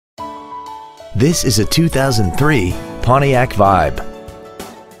This is a 2003 Pontiac Vibe.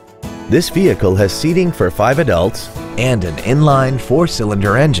 This vehicle has seating for 5 adults and an inline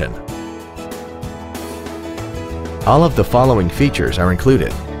 4-cylinder engine. All of the following features are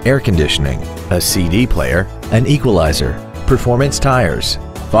included: air conditioning, a CD player, an equalizer, performance tires,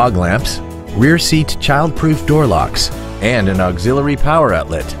 fog lamps, rear seat child-proof door locks, and an auxiliary power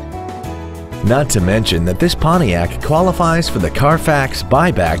outlet. Not to mention that this Pontiac qualifies for the Carfax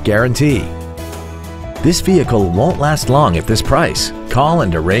buyback guarantee. This vehicle won't last long at this price. Call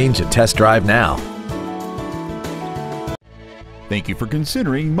and arrange a test drive now. Thank you for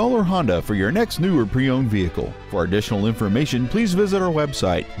considering Muller Honda for your next new or pre-owned vehicle. For additional information, please visit our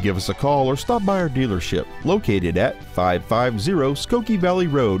website, give us a call, or stop by our dealership located at 550 Skokie Valley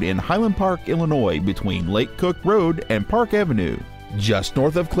Road in Highland Park, Illinois, between Lake Cook Road and Park Avenue, just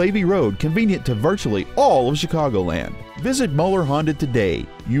north of Clavey Road, convenient to virtually all of Chicagoland. Visit Muller Honda today.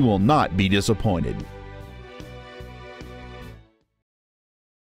 You will not be disappointed.